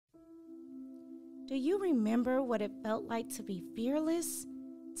Do you remember what it felt like to be fearless?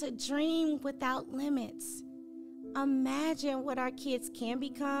 To dream without limits? Imagine what our kids can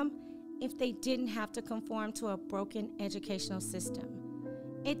become if they didn't have to conform to a broken educational system.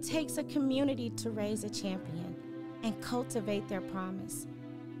 It takes a community to raise a champion and cultivate their promise,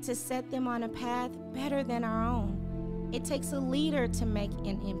 to set them on a path better than our own. It takes a leader to make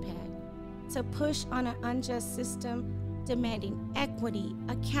an impact, to push on an unjust system demanding equity,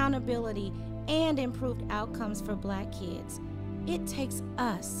 accountability, and improved outcomes for Black kids. It takes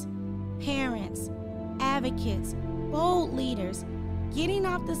us, parents, advocates, bold leaders, getting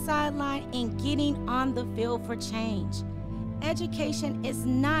off the sideline and getting on the field for change. Education is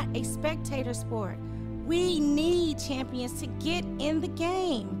not a spectator sport. We need champions to get in the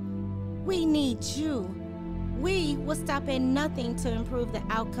game. We need you. We will stop at nothing to improve the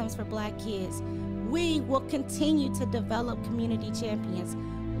outcomes for Black kids. We will continue to develop community champions.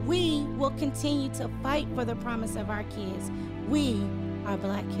 We will continue to fight for the promise of our kids. We are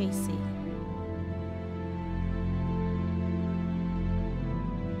Blaque KC.